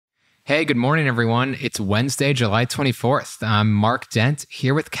Hey, good morning, everyone. It's Wednesday, July 24th. I'm Mark Dent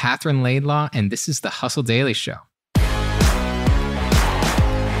here with Katherine Laidlaw, and this is the Hustle Daily Show.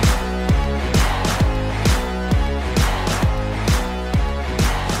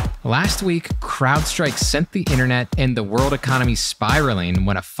 Last week, CrowdStrike sent the internet and the world economy spiraling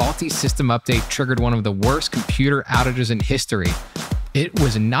when a faulty system update triggered one of the worst computer outages in history. It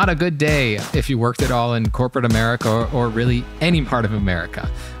was not a good day if you worked at all in corporate America or really any part of America.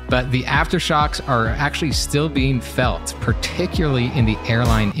 But the aftershocks are actually still being felt, particularly in the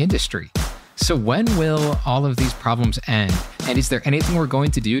airline industry. So when will all of these problems end? And is there anything we're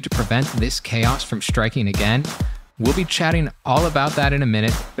going to do to prevent this chaos from striking again? We'll be chatting all about that in a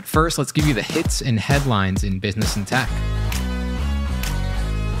minute. But first, let's give you the hits and headlines in business and tech.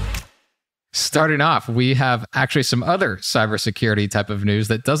 Starting off, we have actually some other cybersecurity type of news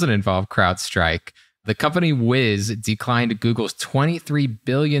that doesn't involve CrowdStrike. The company Wiz declined Google's $23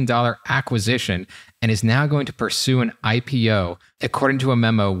 billion acquisition and is now going to pursue an IPO, according to a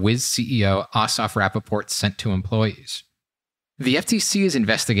memo Wiz CEO Asaf Rappaport sent to employees. The FTC is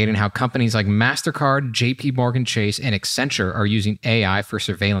investigating how companies like MasterCard, JP Morgan Chase, and Accenture are using AI for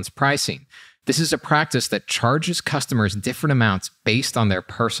surveillance pricing. This is a practice that charges customers different amounts based on their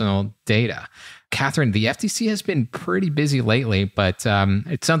personal data. Katherine, the FTC has been pretty busy lately, but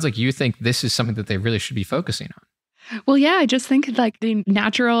it sounds like you think this is something that they really should be focusing on. Well, yeah, I just think like the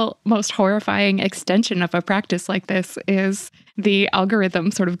natural, most horrifying extension of a practice like this is the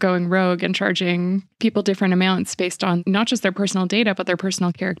algorithm sort of going rogue and charging people different amounts based on not just their personal data, but their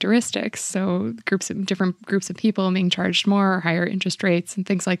personal characteristics. So different groups of people being charged more or higher interest rates and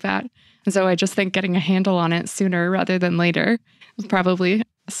things like that. And so I just think getting a handle on it sooner rather than later will probably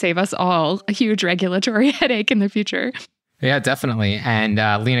save us all a huge regulatory headache in the future. Yeah, definitely. And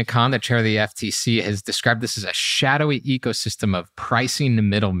Lena Khan, the chair of the FTC, has described this as a shadowy ecosystem of pricing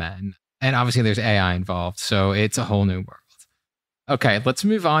middlemen. And obviously there's AI involved, so it's a whole new world. Okay, let's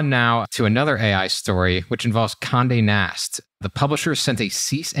move on now to another AI story, which involves Condé Nast. The publisher sent a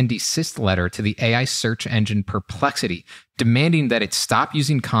cease and desist letter to the AI search engine Perplexity, demanding that it stop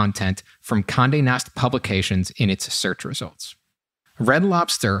using content from Condé Nast publications in its search results. Red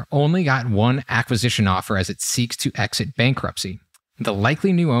Lobster only got one acquisition offer as it seeks to exit bankruptcy. The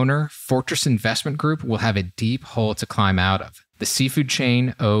likely new owner, Fortress Investment Group, will have a deep hole to climb out of. The seafood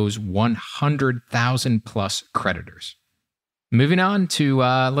chain owes 100,000 plus creditors. Moving on to,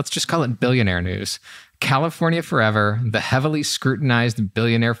 let's just call it billionaire news. California Forever, the heavily scrutinized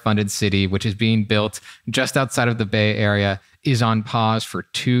billionaire-funded city, which is being built just outside of the Bay Area, is on pause for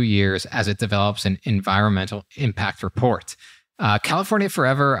 2 years as it develops an environmental impact report. California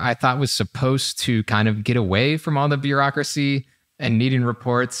Forever, I thought, was supposed to kind of get away from all the bureaucracy and needing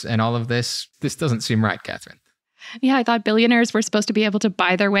reports and all of this. This doesn't seem right, Katherine. Yeah, I thought billionaires were supposed to be able to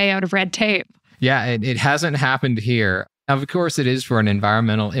buy their way out of red tape. Yeah, it hasn't happened here. Of course, it is for an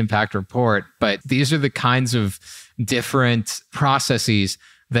environmental impact report, but these are the kinds of different processes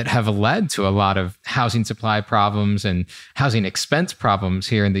that have led to a lot of housing supply problems and housing expense problems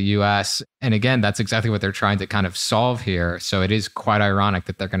here in the US. And again, that's exactly what they're trying to kind of solve here. So it is quite ironic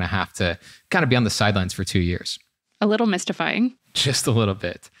that they're going to have to kind of be on the sidelines for 2 years. A little mystifying. Just a little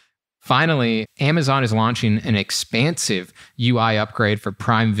bit. Finally, Amazon is launching an expansive UI upgrade for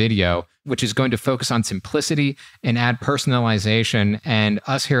Prime Video, which is going to focus on simplicity and add personalization. And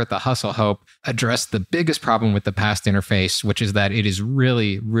us here at The Hustle hope address the biggest problem with the past interface, which is that it is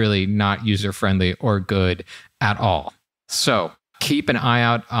really, really not user-friendly or good at all. So keep an eye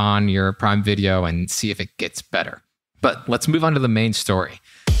out on your Prime Video and see if it gets better. But let's move on to the main story.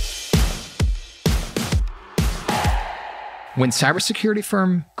 When cybersecurity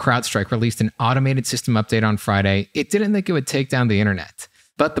firm CrowdStrike released an automated system update on Friday, it didn't think it would take down the internet.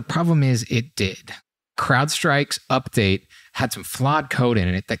 But the problem is it did. CrowdStrike's update had some flawed code in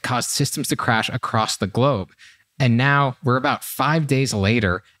it that caused systems to crash across the globe. And now we're about 5 days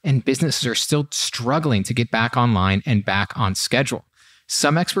later, and businesses are still struggling to get back online and back on schedule.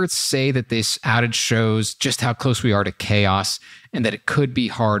 Some experts say that this outage shows just how close we are to chaos and that it could be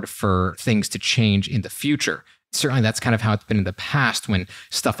hard for things to change in the future. Certainly, that's kind of how it's been in the past when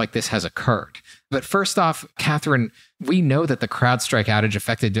stuff like this has occurred. But first off, Katherine, we know that the CrowdStrike outage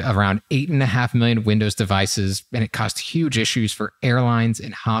affected around 8.5 million Windows devices, and it caused huge issues for airlines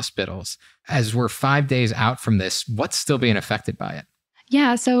and hospitals. As we're 5 days out from this, what's still being affected by it?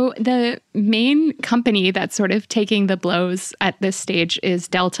 Yeah, so the main company that's sort of taking the blows at this stage is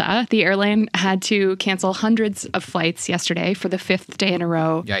Delta. The airline had to cancel hundreds of flights yesterday for the fifth day in a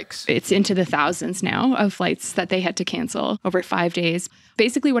row. Yikes. It's into the thousands now of flights that they had to cancel over 5 days.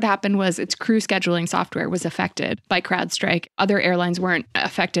 Basically, what happened was its crew scheduling software was affected by CrowdStrike. Other airlines weren't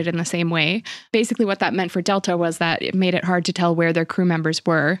affected in the same way. Basically, what that meant for Delta was that it made it hard to tell where their crew members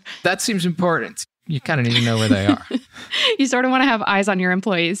were. That seems important. You kind of need to know where they are. You sort of want to have eyes on your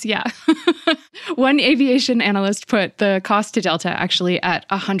employees. Yeah. One aviation analyst put the cost to Delta actually at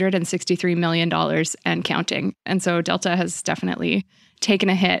 $163 million and counting. And so Delta has definitely taken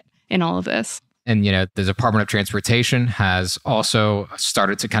a hit in all of this. And, the Department of Transportation has also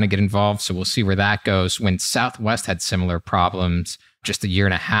started to kind of get involved. So we'll see where that goes. When Southwest had similar problems just a year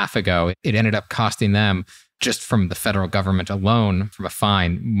and a half ago, it ended up costing them, just from the federal government alone, from a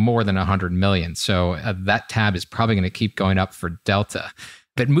fine, more than $100 million. So that tab is probably going to keep going up for Delta.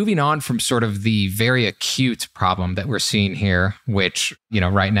 But moving on from sort of the very acute problem that we're seeing here, which,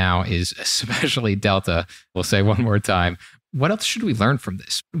 right now is especially Delta, we'll say one more time, what else should we learn from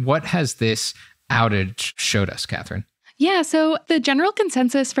this? What has this outage showed us, Katherine? Yeah, so the general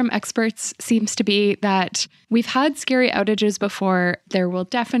consensus from experts seems to be that we've had scary outages before. There will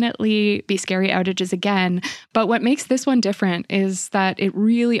definitely be scary outages again. But what makes this one different is that it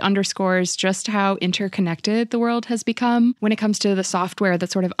really underscores just how interconnected the world has become when it comes to the software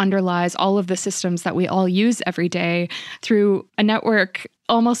that sort of underlies all of the systems that we all use every day through a network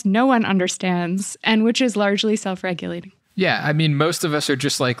almost no one understands and which is largely self-regulating. Yeah, I mean, most of us are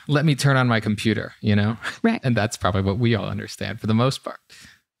just like, let me turn on my computer, Right. And that's probably what we all understand for the most part.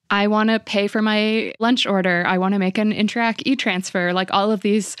 I want to pay for my lunch order. I want to make an Interac e-transfer, like all of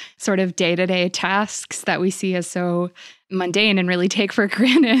these sort of day-to-day tasks that we see as so mundane and really take for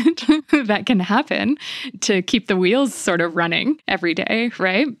granted that can happen to keep the wheels sort of running every day,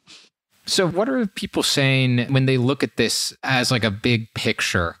 right? So what are people saying when they look at this as like a big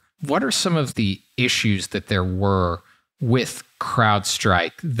picture? What are some of the issues that there were with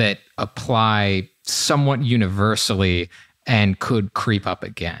CrowdStrike that apply somewhat universally and could creep up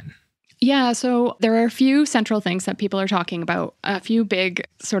again? Yeah, so there are a few central things that people are talking about, a few big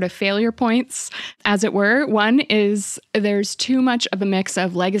sort of failure points, as it were. One is there's too much of a mix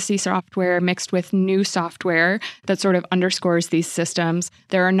of legacy software mixed with new software that sort of underscores these systems.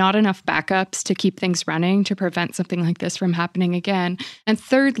 There are not enough backups to keep things running to prevent something like this from happening again. And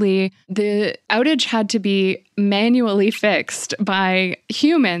thirdly, the outage had to be manually fixed by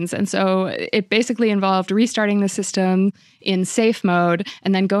humans. And so it basically involved restarting the system in safe mode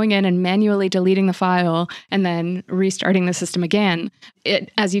and then going in and manually deleting the file and then restarting the system again.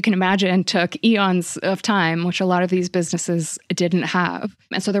 It, as you can imagine, took eons of time, which a lot of these businesses didn't have.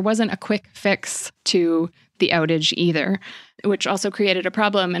 And so there wasn't a quick fix to the outage either, which also created a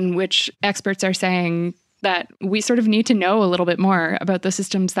problem in which experts are saying that we sort of need to know a little bit more about the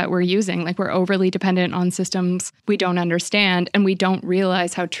systems that we're using. Like, we're overly dependent on systems we don't understand, and we don't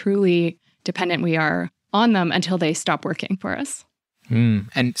realize how truly dependent we are on them until they stop working for us.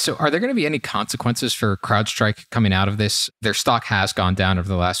 And so are there going to be any consequences for CrowdStrike coming out of this? Their stock has gone down over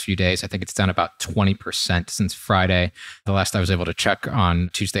the last few days. I think it's down about 20% since Friday, the last I was able to check on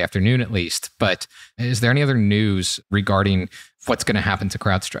Tuesday afternoon at least. But is there any other news regarding what's going to happen to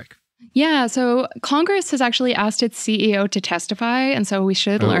CrowdStrike? Yeah, so Congress has actually asked its CEO to testify, and so we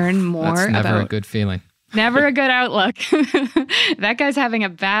should learn more about... That's never a good feeling. Never a good outlook. That guy's having a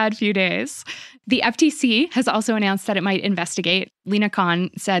bad few days. The FTC has also announced that it might investigate. Lina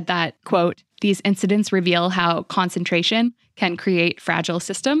Khan said that, quote, "These incidents reveal how concentration can create fragile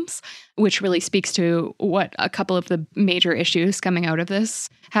systems," which really speaks to what a couple of the major issues coming out of this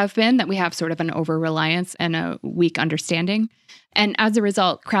have been, that we have sort of an over-reliance and a weak understanding. And as a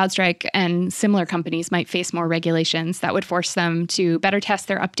result, CrowdStrike and similar companies might face more regulations that would force them to better test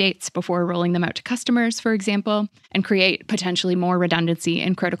their updates before rolling them out to customers, for example, and create potentially more redundancy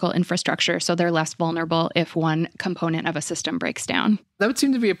in critical infrastructure so they're less vulnerable if one component of a system breaks down. That would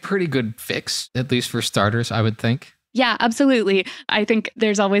seem to be a pretty good fix, at least for starters, I would think. Yeah, absolutely. I think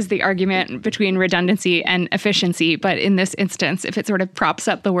there's always the argument between redundancy and efficiency. But in this instance, if it sort of props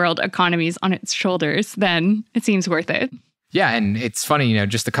up the world economies on its shoulders, then it seems worth it. Yeah, and it's funny,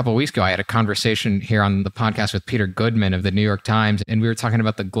 just a couple of weeks ago, I had a conversation here on the podcast with Peter Goodman of the New York Times, and we were talking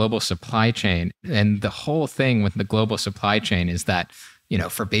about the global supply chain. And the whole thing with the global supply chain is that,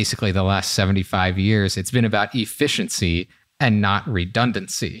 for basically the last 75 years, it's been about efficiency and not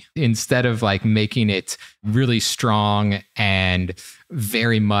redundancy. Instead of like making it really strong and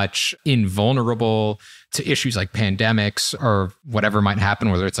very much invulnerable to issues like pandemics or whatever might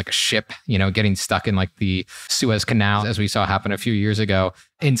happen, whether it's like a ship, getting stuck in like the Suez Canal, as we saw happen a few years ago.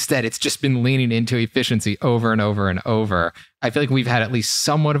 Instead, it's just been leaning into efficiency over and over and over. I feel like we've had at least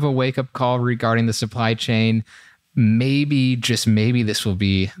somewhat of a wake-up call regarding the supply chain. Maybe, just maybe, this will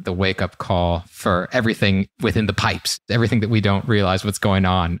be the wake-up call for everything within the pipes, everything that we don't realize what's going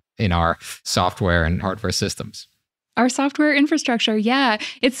on in our software and hardware systems. Our software infrastructure, yeah.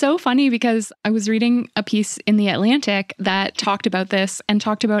 It's so funny because I was reading a piece in The Atlantic that talked about this and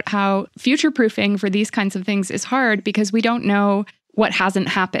talked about how future-proofing for these kinds of things is hard because we don't know what hasn't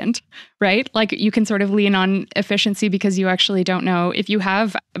happened, right? Like you can sort of lean on efficiency because you actually don't know if you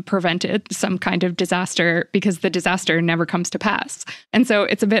have prevented some kind of disaster because the disaster never comes to pass. And so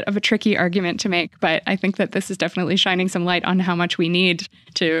it's a bit of a tricky argument to make, but I think that this is definitely shining some light on how much we need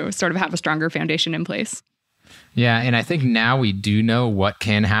to sort of have a stronger foundation in place. Yeah, and I think now we do know what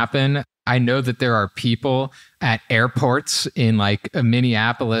can happen. I know that there are people at airports in like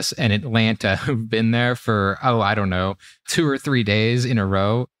Minneapolis and Atlanta who've been there for, 2 or 3 days in a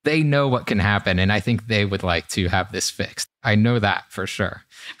row. They know what can happen, and I think they would like to have this fixed. I know that for sure.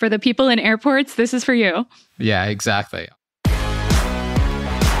 For the people in airports, this is for you. Yeah, exactly.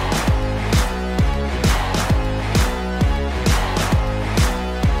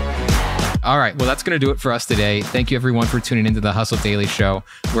 All right, well, that's going to do it for us today. Thank you, everyone, for tuning into the Hustle Daily Show.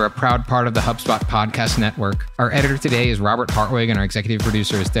 We're a proud part of the HubSpot Podcast Network. Our editor today is Robert Hartwig, and our executive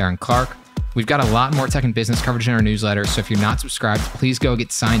producer is Darren Clark. We've got a lot more tech and business coverage in our newsletter, so if you're not subscribed, please go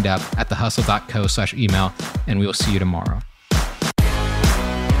get signed up at thehustle.co/email, and we will see you tomorrow.